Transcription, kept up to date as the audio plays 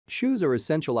Shoes are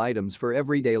essential items for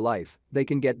everyday life, they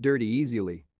can get dirty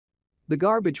easily. The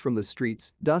garbage from the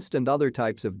streets, dust and other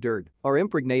types of dirt are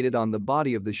impregnated on the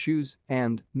body of the shoes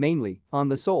and, mainly, on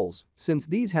the soles, since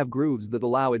these have grooves that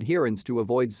allow adherence to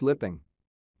avoid slipping.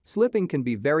 Slipping can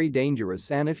be very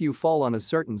dangerous, and if you fall on a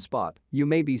certain spot, you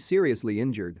may be seriously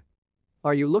injured.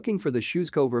 Are you looking for the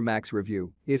ShoesCover Max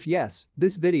review? If yes,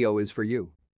 this video is for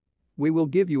you. We will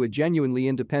give you a genuinely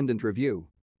independent review.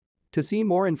 To see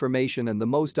more information and the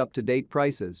most up-to-date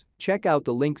prices, check out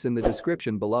the links in the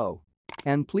description below.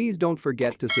 And please don't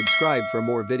forget to subscribe for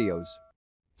more videos.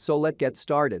 So let's get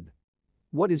started.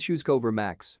 What is ShoesCover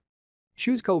Max?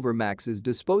 ShoesCover Max is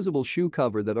disposable shoe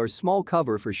cover that are small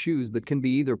cover for shoes that can be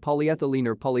either polyethylene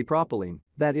or polypropylene,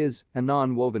 that is, a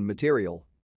non-woven material.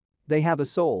 They have a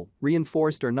sole,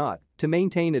 reinforced or not, to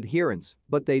maintain adherence,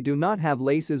 but they do not have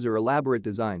laces or elaborate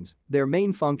designs. Their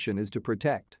main function is to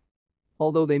protect.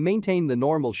 Although they maintain the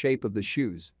normal shape of the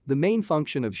shoes, the main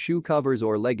function of shoe covers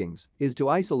or leggings is to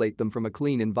isolate them from a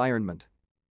clean environment.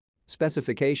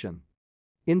 Specification: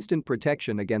 instant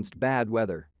protection against bad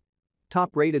weather.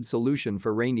 Top-rated solution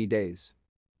for rainy days.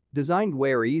 Designed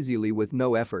wear easily with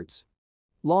no efforts.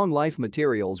 Long life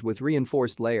materials with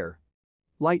reinforced layer.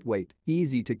 Lightweight,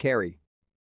 easy to carry.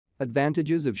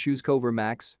 Advantages of ShoesCover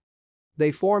Max: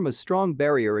 they form a strong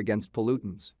barrier against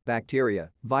pollutants, bacteria,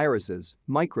 viruses,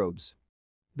 microbes.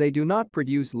 They do not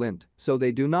produce lint, so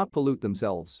they do not pollute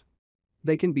themselves.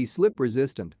 They can be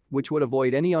slip-resistant, which would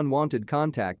avoid any unwanted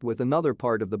contact with another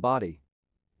part of the body.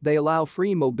 They allow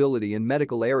free mobility in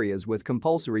medical areas with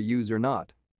compulsory use or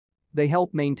not. They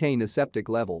help maintain aseptic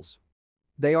levels.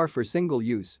 They are for single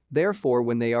use, therefore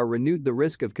when they are renewed the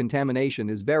risk of contamination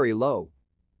is very low.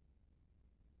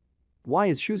 Why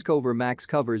is ShoesCover Max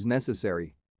covers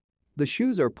necessary? The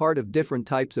shoes are part of different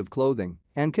types of clothing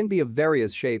and can be of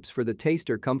various shapes for the taste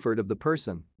or comfort of the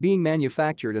person, being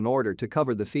manufactured in order to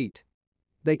cover the feet.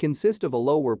 They consist of a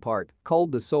lower part,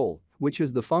 called the sole, which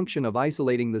is the function of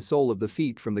isolating the sole of the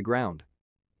feet from the ground.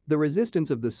 The resistance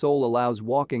of the sole allows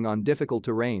walking on difficult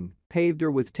terrain, paved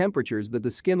or with temperatures that the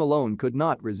skin alone could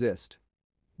not resist.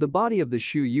 The body of the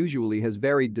shoe usually has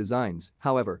varied designs,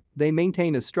 however, they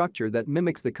maintain a structure that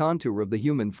mimics the contour of the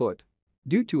human foot.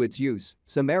 Due to its use,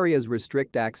 some areas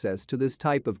restrict access to this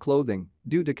type of clothing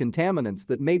due to contaminants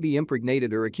that may be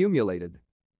impregnated or accumulated.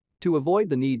 To avoid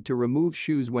the need to remove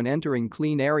shoes when entering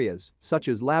clean areas, such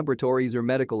as laboratories or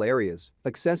medical areas,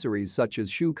 accessories such as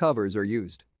shoe covers are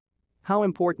used. How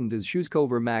important is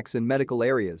ShoesCover Max in medical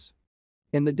areas?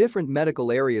 In the different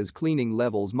medical areas, cleaning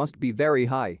levels must be very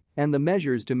high, and the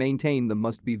measures to maintain them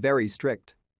must be very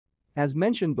strict. As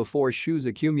mentioned before, shoes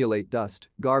accumulate dust,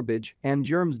 garbage, and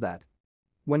germs that,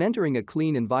 when entering a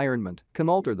clean environment, can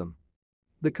alter them.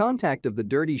 The contact of the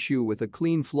dirty shoe with a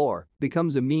clean floor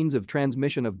becomes a means of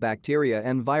transmission of bacteria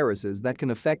and viruses that can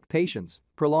affect patients,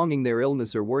 prolonging their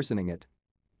illness or worsening it.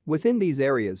 Within these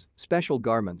areas, special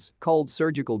garments, called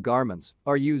surgical garments,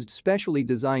 are used specially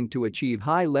designed to achieve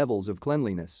high levels of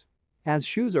cleanliness. As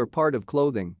shoes are part of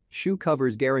clothing, shoe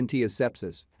covers guarantee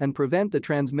asepsis and prevent the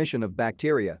transmission of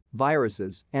bacteria,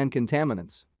 viruses, and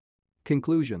contaminants.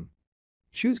 Conclusion: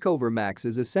 ShoesCover Max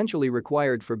is essentially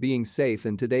required for being safe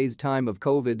in today's time of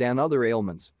COVID and other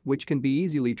ailments, which can be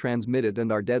easily transmitted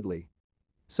and are deadly.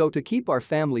 So to keep our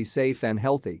family safe and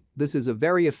healthy, this is a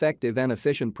very effective and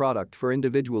efficient product for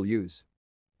individual use.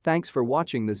 Thanks for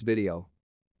watching this video.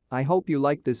 I hope you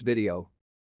liked this video.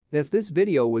 If this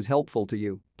video was helpful to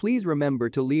you, please remember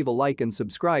to leave a like and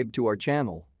subscribe to our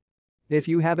channel. If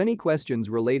you have any questions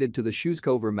related to the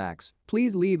ShoesCover Max,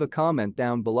 please leave a comment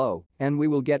down below and we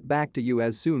will get back to you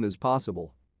as soon as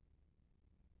possible.